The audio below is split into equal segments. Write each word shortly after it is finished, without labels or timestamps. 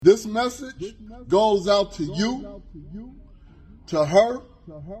This message goes out to you, to her,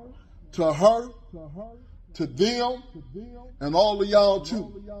 to them, and all of y'all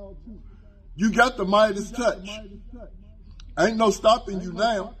too. You got the Midas touch. Ain't no stopping you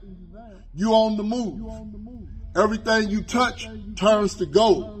now. You on the move. Everything you touch turns to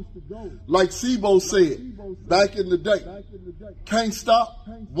gold. Like Sibo said back in the day. Can't stop,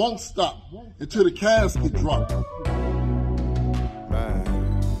 won't stop until the casket drops. Man,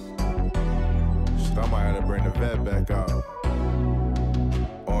 shit, I might have to bring the vet back out.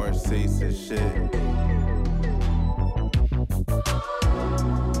 Orange seats and shit.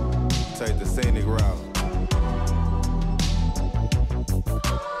 Take the scenic route.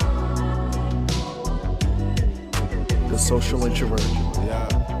 The social introvert. Yeah.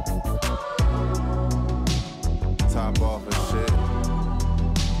 Top off and shit.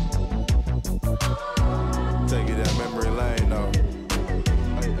 Take it that memory lane though.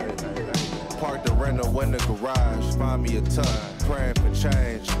 Park the rental in the garage, find me a tub. Praying for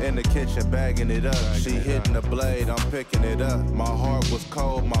change, in the kitchen bagging it up. She hitting the blade, I'm picking it up. My heart was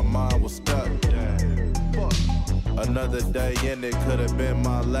cold, my mind was stuck. Another day in it could have been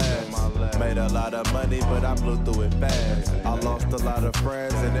my last. Made a lot of money, but I blew through it fast. I lost a lot of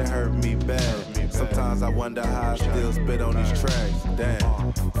friends and it hurt me bad. Sometimes I wonder how I still spit on these tracks.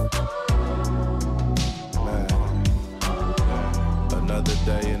 Damn. Man. Another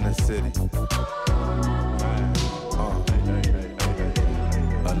day in the city.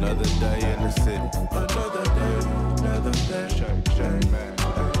 Another day in the city. Another day, another day. Man.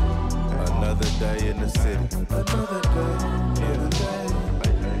 Another day in the city. Another day.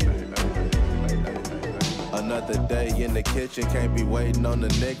 Another day in the kitchen. Can't be waiting on the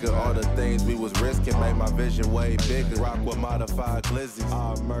nigga. All the things we was risking made my vision way bigger. Rock with modified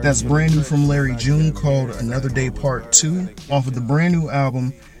glizzies. That's brand new from Larry June, called Another Day Part 2, off of the brand new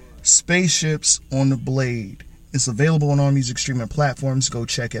album Spaceships on the Blade. It's available on all music streaming platforms. Go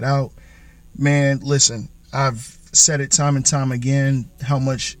check it out. Man, listen, I've said it time and time again how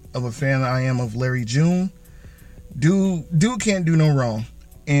much of a fan I am of Larry June. Dude can't do no wrong.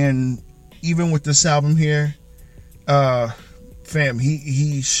 And even with this album here, fam,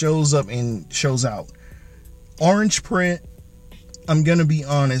 he shows up and shows out. Orange Print, I'm gonna be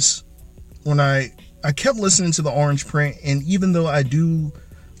honest, when I kept listening to the Orange Print, and even though I do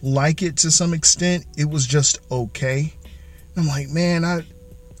like it to some extent, it was just okay. I'm like, man, I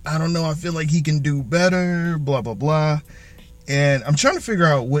don't know, I feel like he can do better, blah blah blah. And I'm trying to figure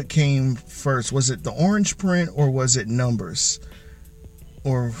out what came first. Was it the Orange Print or was it Numbers?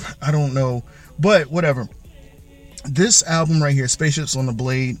 Or I don't know, but whatever. This album right here, Spaceships on the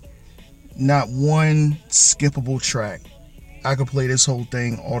Blade, not one skippable track. I could play this whole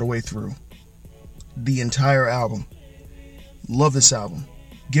thing all the way through. The entire album. Love this album.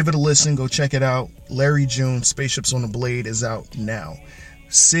 Give it a listen. Go check it out. Larry June, Spaceships on the Blade is out now.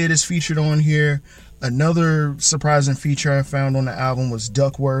 Sid is featured on here. Another surprising feature I found on the album was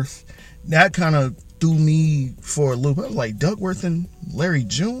Duckworth. That kind of threw me for a loop. I was like, Duckworth and Larry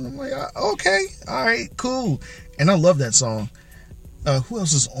June? I'm like, okay, all right, cool. And I love that song. Who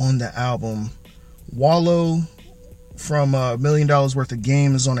else is on the album? Wallow from $1 Million Worth of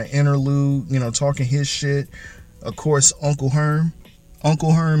Game is on an interlude, talking his shit. Of course, Uncle Herm.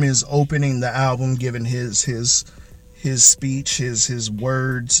 Uncle Herm is opening the album, giving his speech, his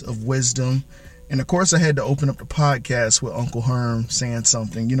words of wisdom. And of course, I had to open up the podcast with Uncle Herm saying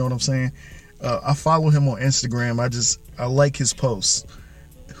something. You know what I'm saying? I follow him on Instagram. I like his posts.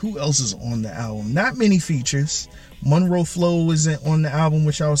 Who else is on the album? Not many features. Monroe Flow isn't on the album,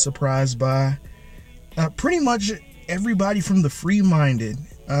 which I was surprised by. Pretty much everybody from the Free Minded.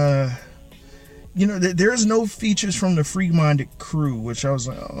 There's no features from the Free Minded crew, which I was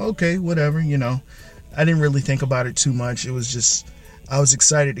like, okay, whatever, I didn't really think about it too much. It was just, I was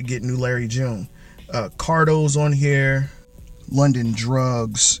excited to get new Larry June. Cardo's on here. London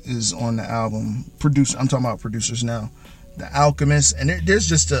Drugs is on the album. I'm talking about producers now. The Alchemist. And there's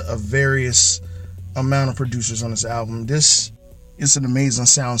just a various amount of producers on this album. This is an amazing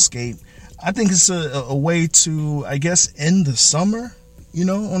soundscape. I think it's a way to, I guess, end the summer,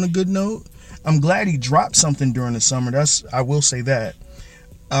 on a good note. I'm glad he dropped something during the summer. I will say that.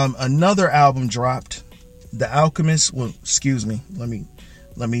 Another album dropped. The Alchemist. Well, excuse me. Let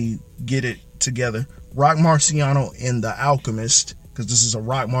me get it together. Rock Marciano and The Alchemist, because this is a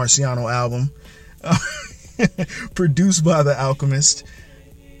Rock Marciano album. Produced by The Alchemist.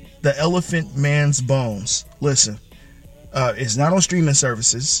 The Elephant Man's Bones. Listen, it's not on streaming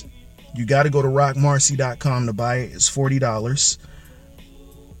services. You got to go to rockmarcy.com to buy it. It's $40.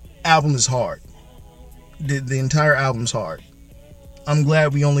 Album is hard. The entire album's hard. I'm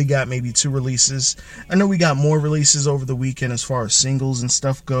glad we only got maybe 2 releases. I know we got more releases over the weekend as far as singles and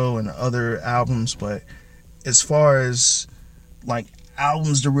stuff go and other albums, but as far as like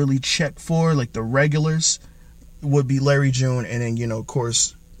albums to really check for, like the regulars, would be Larry June, and then, you know, of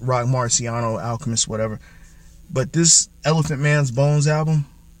course, Rock Marciano, Alchemist, whatever. But this Elephant Man's Bones album,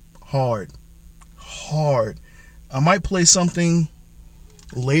 hard. I might play something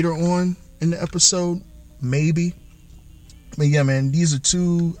later on in the episode, maybe. But yeah, man, these are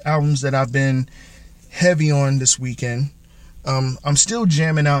 2 albums that I've been heavy on this weekend. I'm still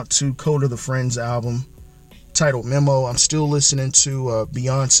jamming out to Code of the Friends album titled Memo. I'm still listening to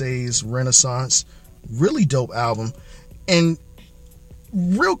Beyonce's Renaissance. Really dope album. And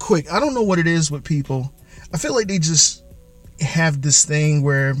real quick, I don't know what it is with people. I feel like they just have this thing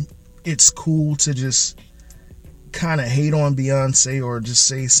where it's cool to just kind of hate on Beyonce, or just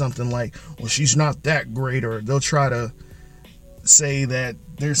say something like, well, she's not that great, or they'll try to say that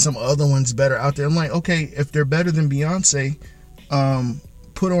there's some other ones better out there. I'm like, okay, if they're better than Beyonce,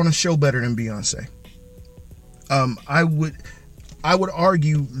 put on a show better than Beyonce. I would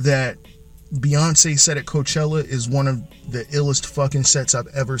argue that Beyonce set at Coachella is one of the illest fucking sets I've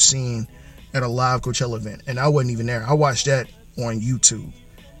ever seen at a live Coachella event. And I wasn't even there. I watched that on YouTube.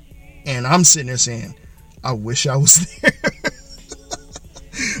 And I'm sitting there saying, I wish I was there.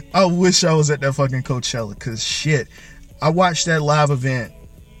 I wish I was at that fucking Coachella. Because shit, I watched that live event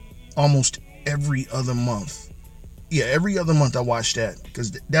almost every other month. Yeah, every other month I watched that.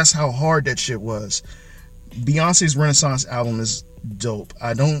 Because that's how hard that shit was. Beyonce's Renaissance album is dope.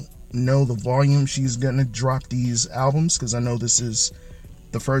 I don't know the volume she's gonna drop these albums, because I know this is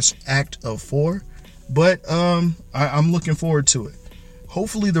the first act of 4, but I'm looking forward to it.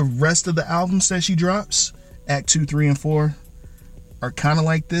 Hopefully the rest of the albums that she drops, act 2, 3, and 4, are kind of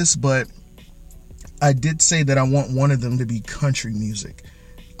like this. But I did say that I want one of them to be country music.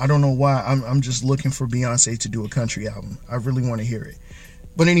 I don't know why. I'm just looking for Beyonce to do a country album. I really want to hear it.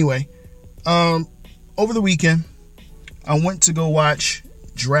 But anyway, over the weekend I went to go watch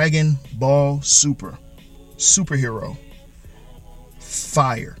Dragon Ball Superhero.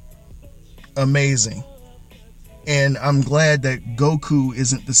 Fire. Amazing. And I'm glad that Goku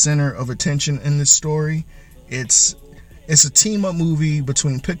isn't the center of attention in this story. It's a team up movie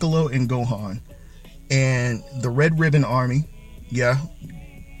between Piccolo and Gohan and the Red Ribbon Army. Yeah,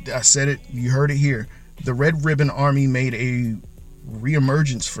 I said it, you heard it here. The Red Ribbon Army made a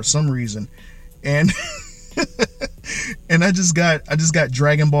reemergence for some reason. And and I just got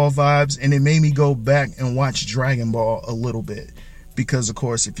Dragon Ball vibes, and it made me go back and watch Dragon Ball a little bit, because of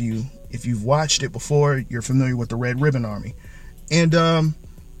course if you've watched it before, you're familiar with the Red Ribbon Army. And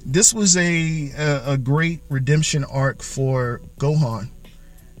this was a great redemption arc for Gohan.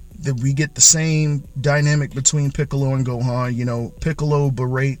 That we get the same dynamic between Piccolo and Gohan. You know, Piccolo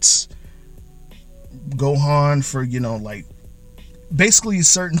berates Gohan for, you know, like basically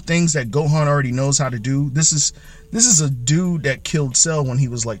certain things that Gohan already knows how to do. This is a dude that killed Cell when he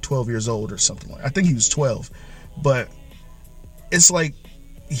was like 12 years old or something. I think he was 12. But it's like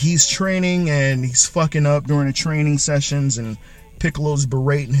he's training and he's fucking up during the training sessions, and Piccolo's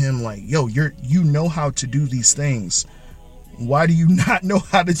berating him like, yo, you know how to do these things. Why do you not know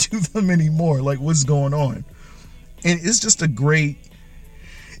how to do them anymore? Like, what's going on? And it's just a great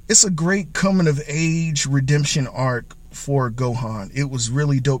coming of age redemption arc for Gohan. It was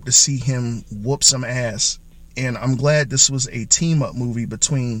really dope to see him whoop some ass. And I'm glad this was a team up movie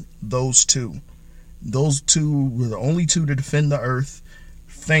between those two. Those two were the only two to defend the Earth.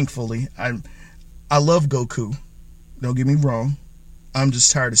 Thankfully, I love Goku. Don't get me wrong. I'm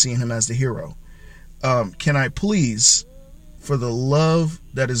just tired of seeing him as the hero. Can I please, for the love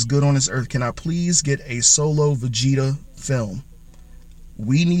that is good on this earth, can I please get a solo Vegeta film?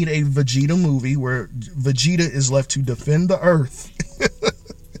 We need a Vegeta movie where Vegeta is left to defend the Earth.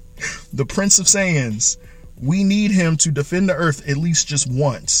 The Prince of Saiyans. We need him to defend the Earth at least just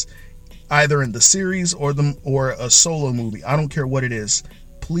once, either in the series or a solo movie. I don't care what it is.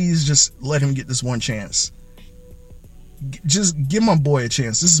 Please just let him get this one chance. Just give my boy a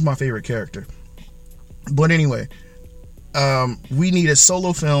chance. This is my favorite character. But anyway, we need a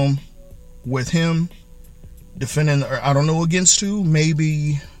solo film with him defending, or I don't know against who.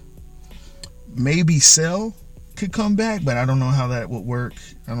 Maybe Cell could come back, but I don't know how that would work.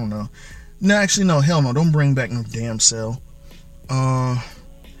 I don't know. No, actually, no, hell no. Don't bring back no damn Cell. I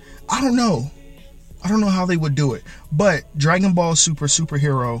don't know. I don't know how they would do it. But Dragon Ball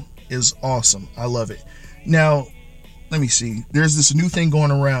Superhero is awesome. I love it. Now, let me see. There's this new thing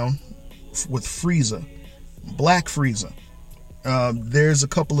going around with Frieza. Black Frieza. There's a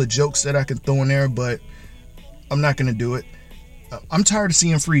couple of jokes that I can throw in there, but I'm not going to do it. I'm tired of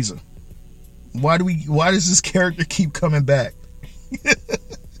seeing Frieza. Why does this character keep coming back?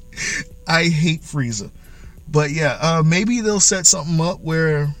 I hate Frieza. But yeah, maybe they'll set something up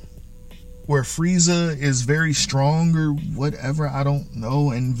where Frieza is very strong or whatever, I don't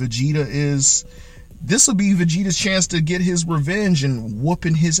know, and this will be Vegeta's chance to get his revenge and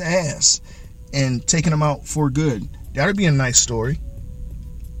whooping his ass and taking him out for good. That'd be a nice story.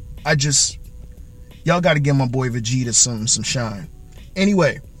 Y'all got to give my boy Vegeta some shine.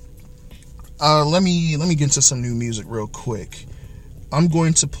 Anyway, let me get into some new music real quick. I'm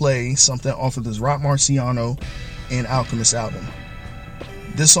going to play something off of this Rock Marciano and Alchemist album.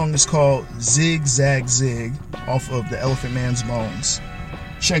 This song is called Zig Zag Zig off of the Elephant Man's Bones.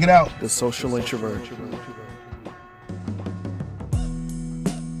 Check it out. The Social Introvert.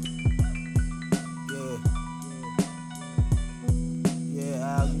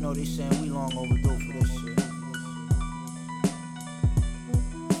 Yeah, Al, you know they saying we long overdue for this shit.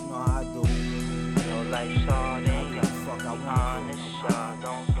 You know how I do. No life short and young. Fuck, I want Honest, y'all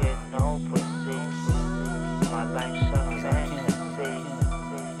don't get no pussy. My life short and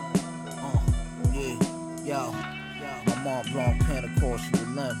Yo, my Mont Blanc pen, of course, you a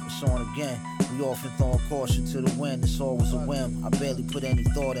limb. It's on again. We often throw caution to the wind. It's always a whim. I barely put any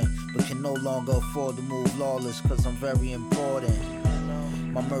thought in, but can no longer afford to move lawless, cause I'm very important.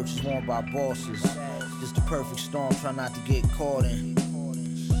 My merch is worn by bosses. Just the perfect storm, try not to get caught in.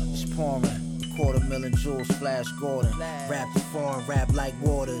 It's pouring. 250,000 jewels, Flash Gordon. Rap the foreign, rap like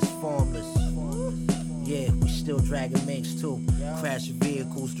water, it's formless. Yeah, we still dragging minks too. Crashing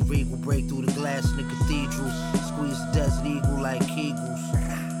vehicles, the regal break through the glass in the cathedrals. Squeeze the desert eagle like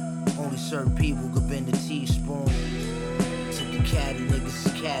Kegels. Only certain people could bend the teaspoon. Took the caddy, niggas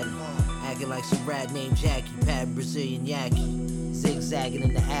is caddy. Acting like some rat named Jackie, patting Brazilian yaki. Zigzagging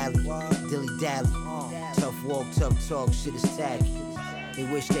in the alley, dilly dally. Tough walk, tough talk, shit is tacky. They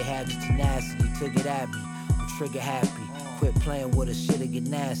wish they had the tenacity to get at me. I'm trigger happy, quit playing with a shit'll get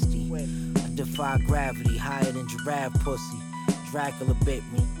nasty. I defy gravity, higher than giraffe pussy. Dracula bit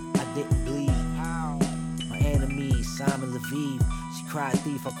me, I didn't bleed. My enemy, Simon Leviev. She cried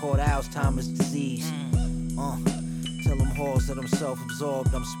thief, I caught Alzheimer's disease. Tell them whores that I'm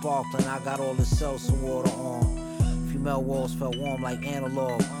self-absorbed, I'm sparkling, I got all the seltzer water on. Female walls felt warm like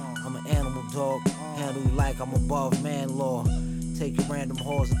analog. I'm an animal dog, handle you like I'm above man law. Take your random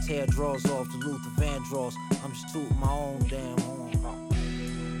whores and tear drawers off the Luther Vandross. I'm just tooting my own damn horn.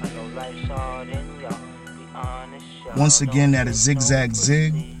 I know life's hard and y'all be honest. Once again, that is Zig Zag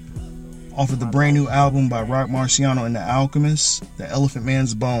Zig off of the brand new album by Rock Marciano and the Alchemist, The Elephant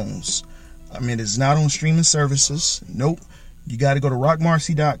Man's Bones. I mean, it's not on streaming services. Nope. You got to go to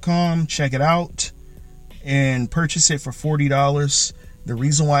rockmarcy.com, check it out, and purchase it for $40. The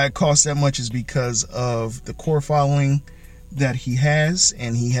reason why it costs that much is because of the core following that he has,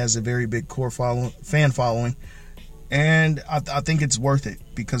 and he has a very big core fan following, and I think it's worth it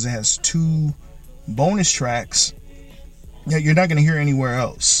because it has 2 bonus tracks that you're not going to hear anywhere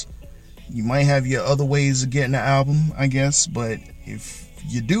else. You might have your other ways of getting the album, I guess, but if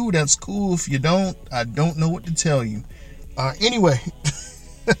you do, that's cool. If you don't, I don't know what to tell you. Anyway,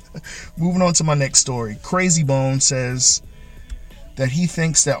 moving on to my next story. Crazy Bone says that he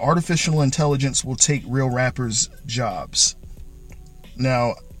thinks that artificial intelligence will take real rappers' jobs.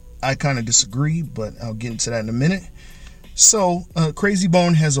 Now, I kind of disagree, but I'll get into that in a minute. So, Crazy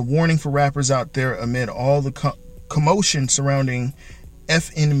Bone has a warning for rappers out there amid all the commotion surrounding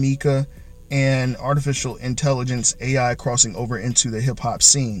FN Meka and artificial intelligence AI crossing over into the hip-hop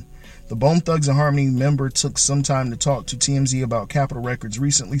scene. The Bone Thugs and Harmony member took some time to talk to TMZ about Capitol Records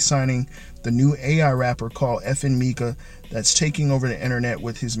recently signing the new AI rapper called FN Meka that's taking over the internet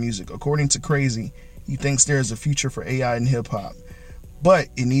with his music. According to Crazy, he thinks there is a future for AI in hip-hop, but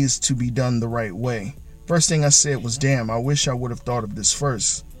it needs to be done the right way. First thing I said was, damn, I wish I would have thought of this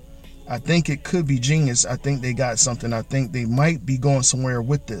first. I think it could be genius. I think they got something. I think they might be going somewhere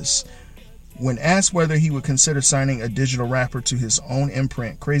with this. When asked whether he would consider signing a digital rapper to his own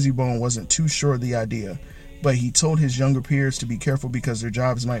imprint, Crazy Bone wasn't too sure of the idea, but he told his younger peers to be careful because their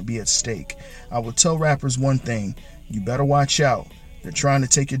jobs might be at stake. I would tell rappers one thing, you better watch out. They're trying to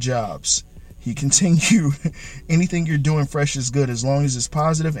take your jobs. He continued, anything you're doing fresh is good as long as it's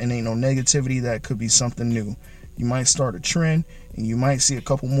positive and ain't no negativity. That could be something new. You might start a trend and you might see a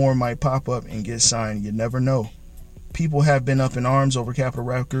couple more might pop up and get signed. You never know. People have been up in arms over Capitol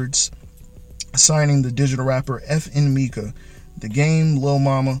Records signing the digital rapper FN Meka. The Game, Lil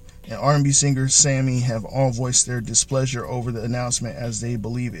Mama, and R&B singer Sammy have all voiced their displeasure over the announcement as they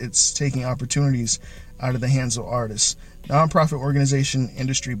believe it's taking opportunities out of the hands of artists. Nonprofit organization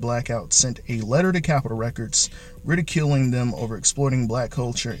Industry Blackout sent a letter to Capitol Records ridiculing them over exploiting black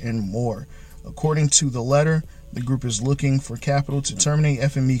culture and more. According to the letter, the group is looking for capital to terminate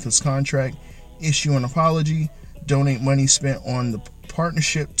FM Meka's contract, issue an apology, donate money spent on the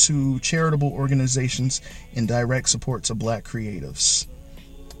partnership to charitable organizations, and direct support to black creatives.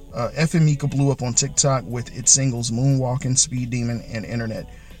 FM Meka blew up on TikTok with its singles Moonwalkin', Speed Demon, and Internet,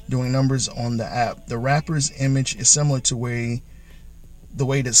 doing numbers on the app. The rapper's image is similar to the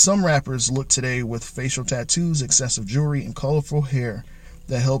way that some rappers look today, with facial tattoos, excessive jewelry, and colorful hair,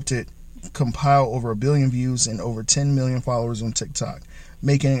 that helped it compile over 1 billion views and over 10 million followers on TikTok,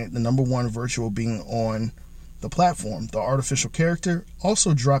 making it the #1 virtual being on the platform. The artificial character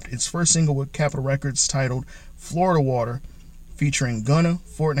also dropped its first single with Capitol Records titled Florida Water, featuring Gunna,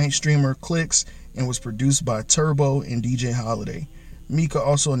 Fortnite streamer Clicks, and was produced by Turbo and DJ Holiday. Meka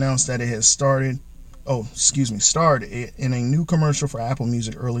also announced that it has starred in a new commercial for Apple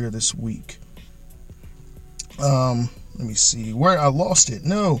Music earlier this week. Let me see where I lost it.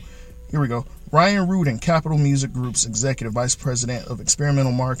 No, here we go. Ryan Rudin, Capitol Music Group's Executive Vice President of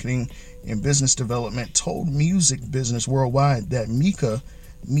Experimental Marketing and Business Development, told Music Business Worldwide that Meka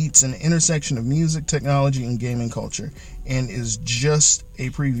meets an intersection of music, technology, and gaming culture, and is just a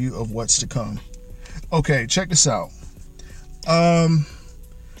preview of what's to come. Okay, check this out.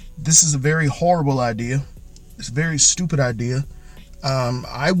 This is a very horrible idea. It's a very stupid idea.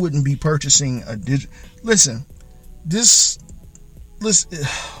 I wouldn't be purchasing a Listen,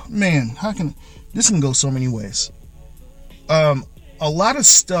 man, this can go so many ways. A lot of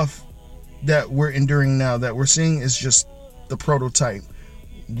stuff that we're enduring now, that we're seeing, is just the prototype.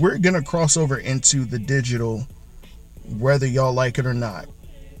 We're gonna cross over into the digital, whether y'all like it or not.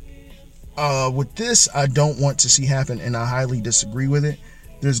 With this, I don't want to see happen, and I highly disagree with it.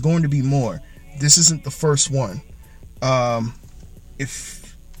 There's going to be more. This isn't the first one.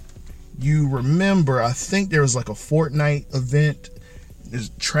 If you remember, I think there was like a Fortnite event. There's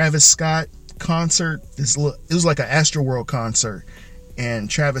Travis Scott concert. It was like an Astroworld concert, and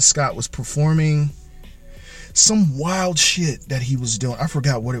Travis Scott was performing some wild shit that he was doing. I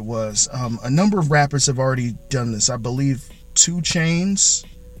forgot what it was. A number of rappers have already done this. I believe 2 Chainz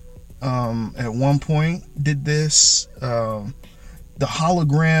at one point did this. The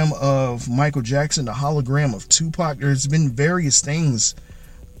hologram of Michael Jackson, the hologram of Tupac. There's been various things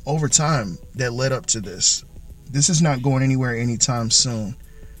over time that led up to this. This is not going anywhere anytime soon.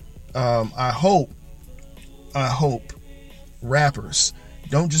 I hope rappers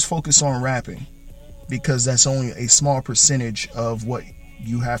don't just focus on rapping, because that's only a small percentage of what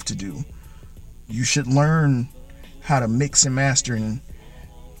you have to do. You should learn how to mix and master and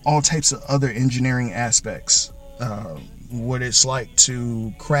all types of other engineering aspects. What it's like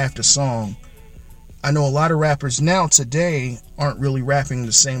to craft a song. I know a lot of rappers now today aren't really rapping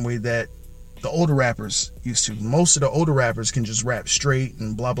the same way that the older rappers used to. Most of the older rappers can just rap straight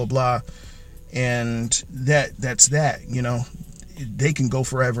and blah blah blah, and that's that, you know. They can go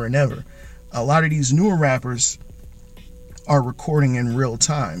forever and ever. A lot of these newer rappers are recording in real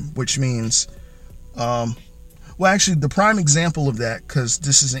time, which means well, actually, the prime example of that, because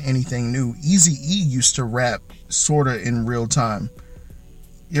this isn't anything new, Eazy-E used to rap sorta in real time.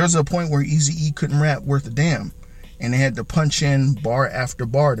 There was a point where Eazy-E couldn't rap worth a damn, and they had to punch in bar after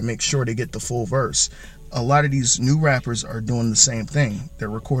bar to make sure they get the full verse. A lot of these new rappers are doing the same thing. They're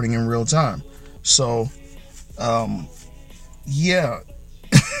recording in real time. So, yeah,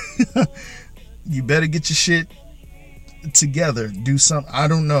 you better get your shit together. Do something. I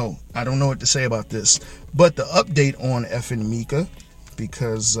don't know what to say about this. But the update on FM Meka,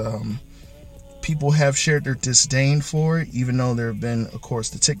 because people have shared their disdain for it, even though there have been, of course,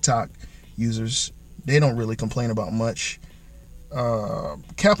 the TikTok users. They don't really complain about much.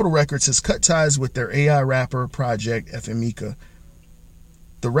 Capitol Records has cut ties with their AI rapper project, FM Meka.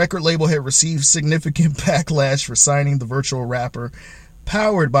 The record label had received significant backlash for signing the virtual rapper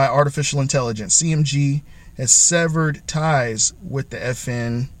powered by artificial intelligence. CMG has severed ties with the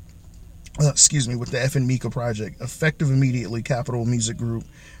FM Meka project. Effective immediately, Capitol Music Group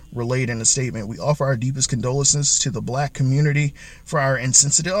relayed in a statement, "We offer our deepest condolences to the black community for our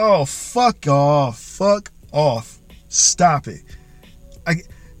insensitive..." Oh, fuck off. Stop it.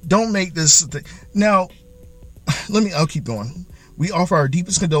 Don't make this thing. Now, I'll keep going. "We offer our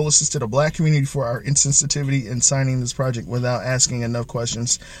deepest condolences to the black community for our insensitivity in signing this project without asking enough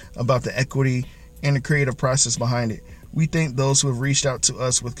questions about the equity and the creative process behind it. We thank those who have reached out to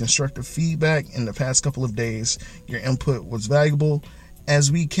us with constructive feedback in the past couple of days. Your input was valuable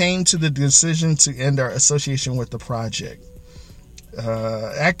as we came to the decision to end our association with the project."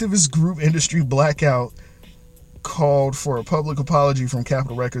 Activist group Industry Blackout called for a public apology from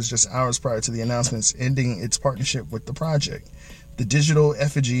Capitol Records just hours prior to the announcements ending its partnership with the project. The digital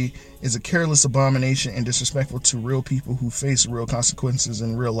effigy is a careless abomination and disrespectful to real people who face real consequences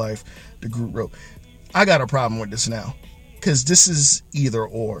in real life, the group wrote. I got a problem with this now, because this is either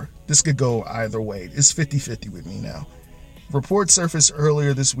or. This could go either way. It's 50-50 with me now. Reports surfaced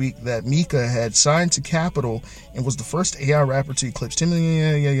earlier this week that Meka had signed to Capitol and was the first AI rapper to eclipse 10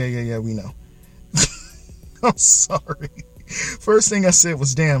 million. Yeah, we know. I'm sorry. First thing I said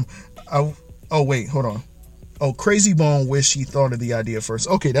was, damn. Oh, wait, hold on. Oh, Crazy Bone wished he thought of the idea first.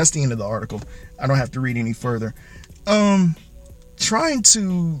 Okay, that's the end of the article. I don't have to read any further. Trying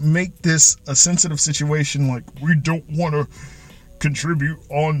to make this a sensitive situation, like, we don't want to contribute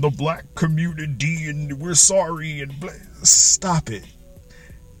on the black community and we're sorry and stop it.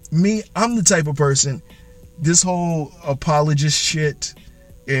 Me, I'm the type of person, this whole apologist shit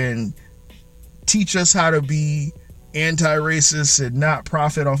and teach us how to be anti-racist and not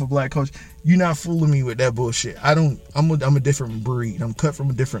profit off of black culture. You're not fooling me with that bullshit. I'm a different breed. I'm cut from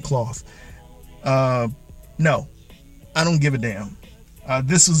a different cloth. No, I don't give a damn.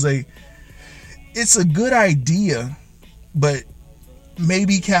 It's a good idea, but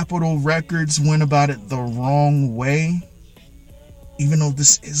maybe Capitol Records went about it the wrong way. Even though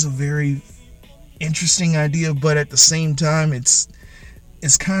this is a very interesting idea, but at the same time, it's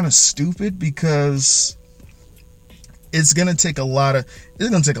kind of stupid because it's gonna take a lot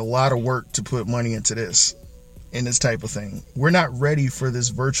of work to put money into this type of thing. We're not ready for this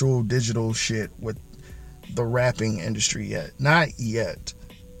virtual digital shit with the rapping industry yet. Not yet.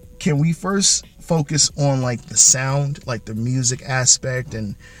 Can we first focus on like the sound, like the music aspect?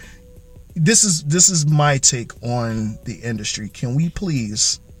 And this is my take on the industry. Can we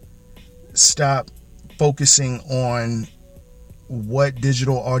please stop focusing on what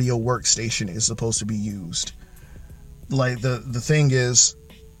digital audio workstation is supposed to be used? Like the thing is,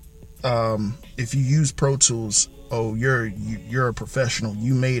 if you use Pro Tools, oh, you're a professional.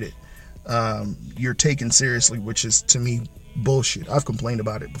 You made it. You're taken seriously, which is to me bullshit. I've complained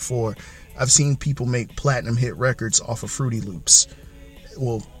about it before. I've seen people make platinum hit records off of Fruity Loops.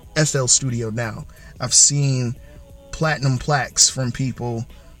 Well, FL Studio now. I've seen platinum plaques from people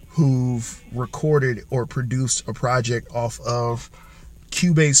who've recorded or produced a project off of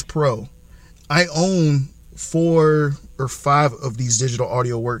Cubase Pro. I own 4 or 5 of these digital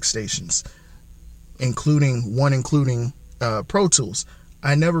audio workstations, including Pro Tools.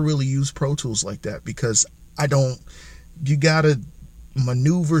 I never really use Pro Tools like that because you gotta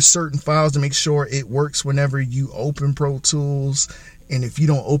maneuver certain files to make sure it works whenever you open Pro Tools. And if you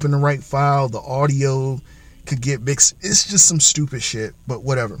don't open the right file, the audio could get mixed. It's just some stupid shit, but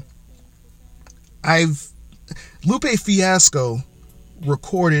whatever. Lupe Fiasco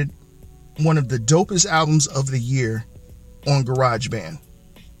recorded one of the dopest albums of the year on GarageBand.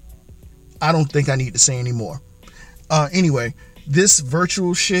 I don't think I need to say any more. Anyway, this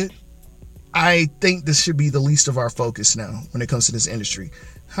virtual shit, I think this should be the least of our focus now when it comes to this industry.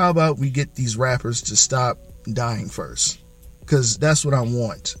 How about we get these rappers to stop dying first? Because that's what I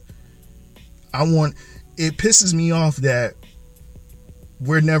want. It pisses me off that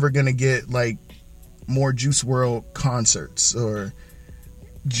we're never going to get like more Juice WRLD concerts, or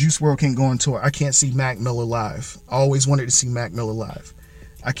Juice WRLD can't go on tour. I can't see Mac Miller live. I always wanted to see Mac Miller live.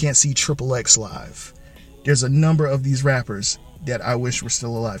 I can't see Triple X live. There's a number of these rappers that I wish were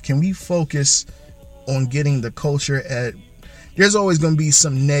still alive. Can we focus on getting the culture at... There's always going to be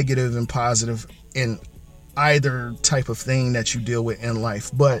some negative and positive in either type of thing that you deal with in life,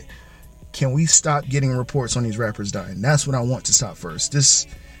 but can we stop getting reports on these rappers dying? That's what I want to stop first. This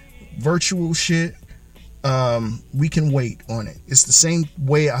virtual shit, we can wait on it. It's the same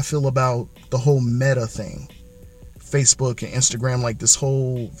way I feel about the whole Meta thing. Facebook and Instagram, like this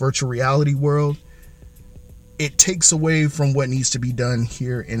whole virtual reality world. It takes away from what needs to be done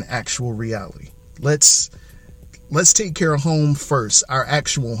here in actual reality. Let's take care of home first, our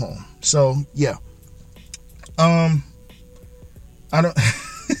actual home. So yeah. I don't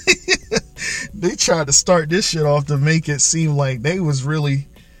they tried to start this shit off to make it seem like they was really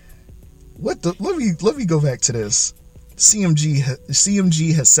let me go back to this.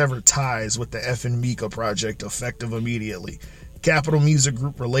 CMG has severed ties with the effing Meka project effective immediately. Capitol Music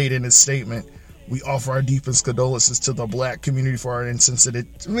Group relayed in its statement, "We offer our deepest condolences to the black community for our insensitive..."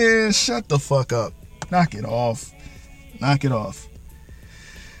 Man, shut the fuck up. Knock it off.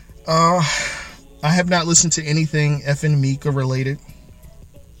 I have not listened to anything effing Meka related.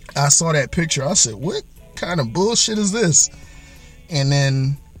 I saw that picture. I said, what kind of bullshit is this? And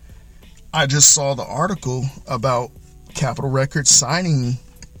then I just saw the article about Capitol Records signing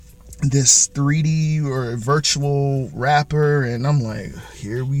this 3D or virtual rapper, and I'm like,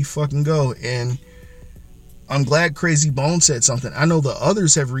 here we fucking go. And I'm glad Crazy Bone said something. I know the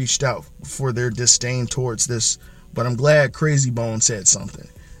others have reached out for their disdain towards this, but I'm glad Crazy Bone said something.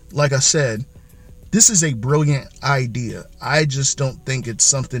 Like I said, this is a brilliant idea. I just don't think it's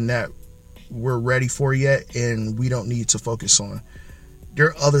something that we're ready for yet, and we don't need to focus on. There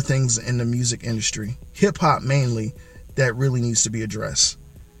are other things in the music industry, hip-hop mainly, that really needs to be addressed.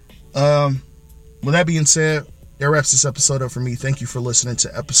 With that being said, that wraps this episode up for me. Thank you for listening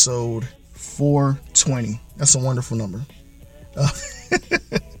to episode 420. That's a wonderful number.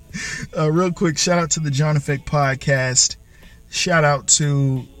 Real quick, shout out to the John Effect Podcast. Shout out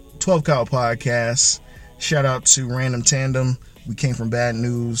to 12 Cow Podcast. Shout out to Random Tandem. We Came From Bad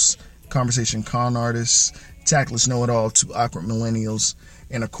News. Conversation Con Artists. Tactless Know It All to Awkward Millennials.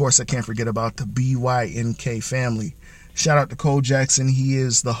 And of course, I can't forget about the BYNK family. Shout out to Cole Jackson. He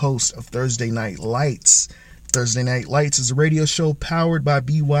is the host of Thursday Night Lights. Thursday Night Lights is a radio show powered by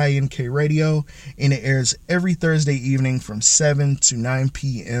BYNK Radio, and it airs every Thursday evening from 7 to 9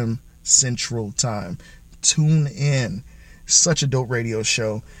 p.m. Central Time. Tune in. Such a dope radio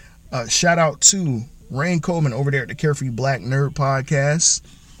show. Shout out to Rain Coleman over there at the Carefree Black Nerd Podcast.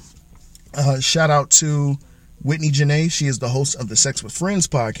 Shout out to Whitney Janae. She is the host of the Sex with Friends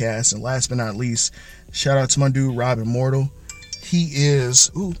podcast. And last but not least, shout out to my dude, Rob Immortal. He is...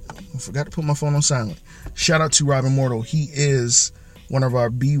 Ooh, I forgot to put my phone on silent. Shout out to Rob Immortal. He is one of our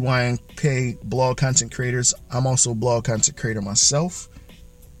BYNK blog content creators. I'm also a blog content creator myself.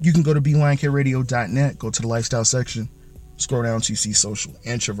 You can go to bynkradio.net, go to the lifestyle section, scroll down to see social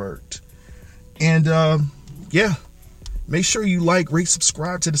introvert. And yeah, make sure you like, rate,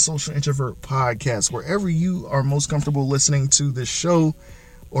 subscribe to the Social Introvert Podcast. Wherever you are most comfortable listening to this show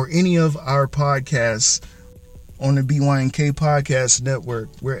or any of our podcasts on the BYNK Podcast Network,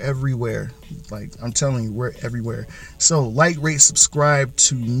 we're everywhere. Like, I'm telling you, we're everywhere. So, like, rate, subscribe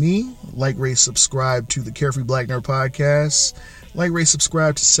to me. Like, rate, subscribe to the Carefree Black Nerd Podcast. Like, rate,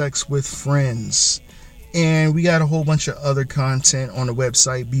 subscribe to Sex with Friends. And we got a whole bunch of other content on the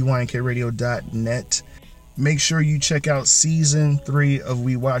website, bynkradio.net. Make sure you check out Season 3 of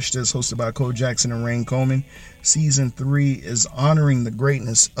We Watch This, hosted by Cole Jackson and Rain Coleman. Season 3 is honoring the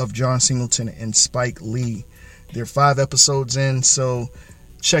greatness of John Singleton and Spike Lee. They're 5 episodes in, so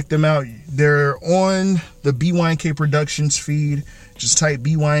check them out. They're on the BYNK Productions feed. Just type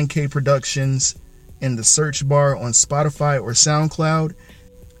BYNK Productions in the search bar on Spotify or SoundCloud.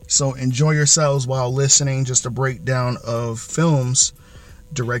 So enjoy yourselves while listening. Just a breakdown of films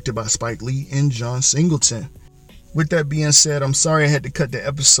directed by Spike Lee and John Singleton. With that being said, I'm sorry I had to cut the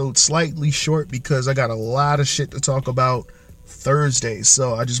episode slightly short because I got a lot of shit to talk about Thursday.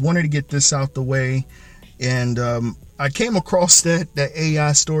 So I just wanted to get this out the way. And I came across that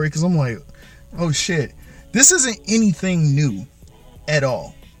AI story because I'm like, oh shit, this isn't anything new at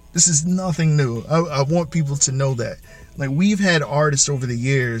all. This is nothing new. I want people to know that. Like, we've had artists over the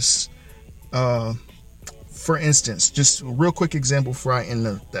years, for instance, just a real quick example before I end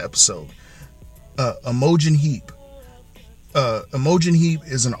the episode. Imogen Heap. Imogen Heap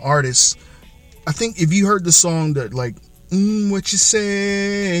is an artist. I think if you heard the song that, like, What You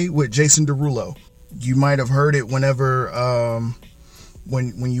Say with Jason Derulo, you might have heard it whenever,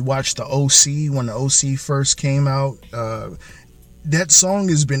 when you watched the OC, when the OC first came out. That song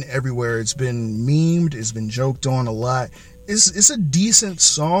has been everywhere. It's been memed. It's been joked on a lot. It's a decent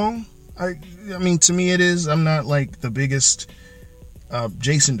song. I mean, to me it is. I'm not like the biggest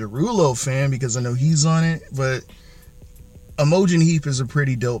Jason Derulo fan because I know he's on it, but Imogen Heap is a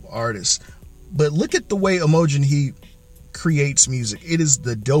pretty dope artist. But look at the way Imogen Heap creates music. It is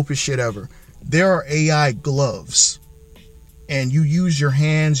the dopest shit ever. There are AI gloves, and you use your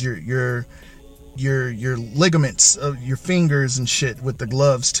hands, your ligaments of your fingers and shit with the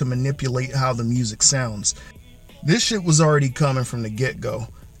gloves to manipulate how the music sounds. This shit was already coming from the get-go.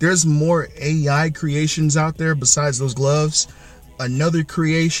 There's more AI creations out there besides those gloves. Another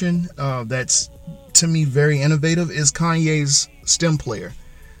creation that's, to me, very innovative is Kanye's stem player.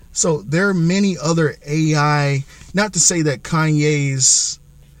 So there are many other AI, not to say that Kanye's,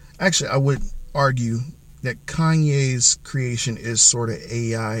 actually I would argue that Kanye's creation is sort of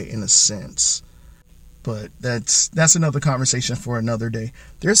AI in a sense. But that's another conversation for another day.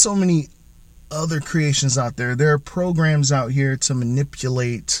 There's so many other creations out there. There are programs out here to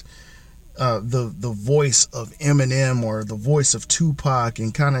manipulate the voice of Eminem or the voice of Tupac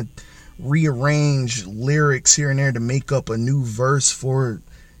and kind of rearrange lyrics here and there to make up a new verse for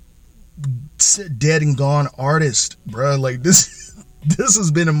dead and gone artists, bruh. Like, this has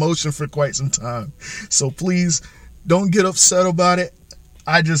been in motion for quite some time. So please don't get upset about it.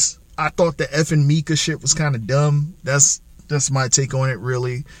 I I thought the effing Meka shit was kind of dumb. That's my take on it,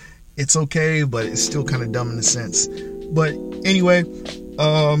 really. It's okay, but it's still kind of dumb in a sense. But anyway,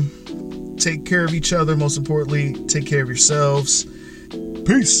 take care of each other. Most importantly, take care of yourselves.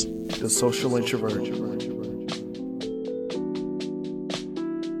 Peace. The Social Introvert.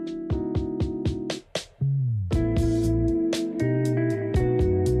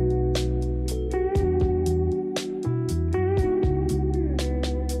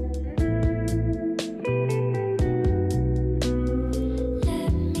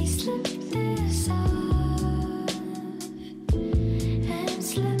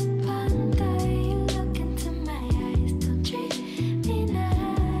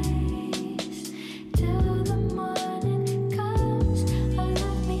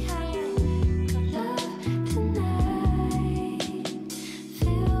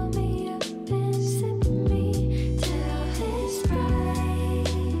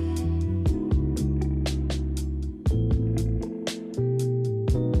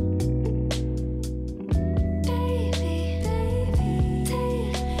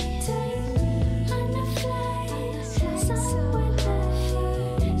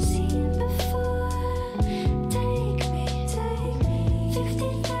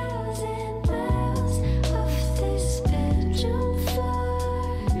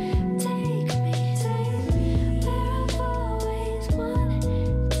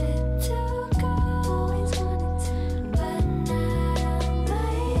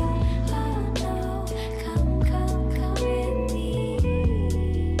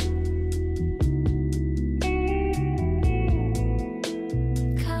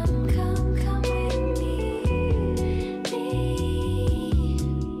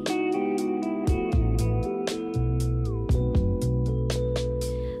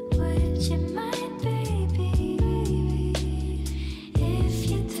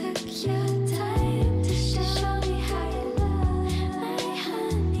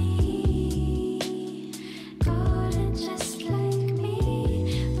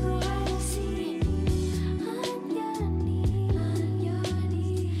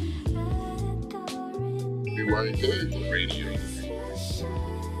 BYK Radio.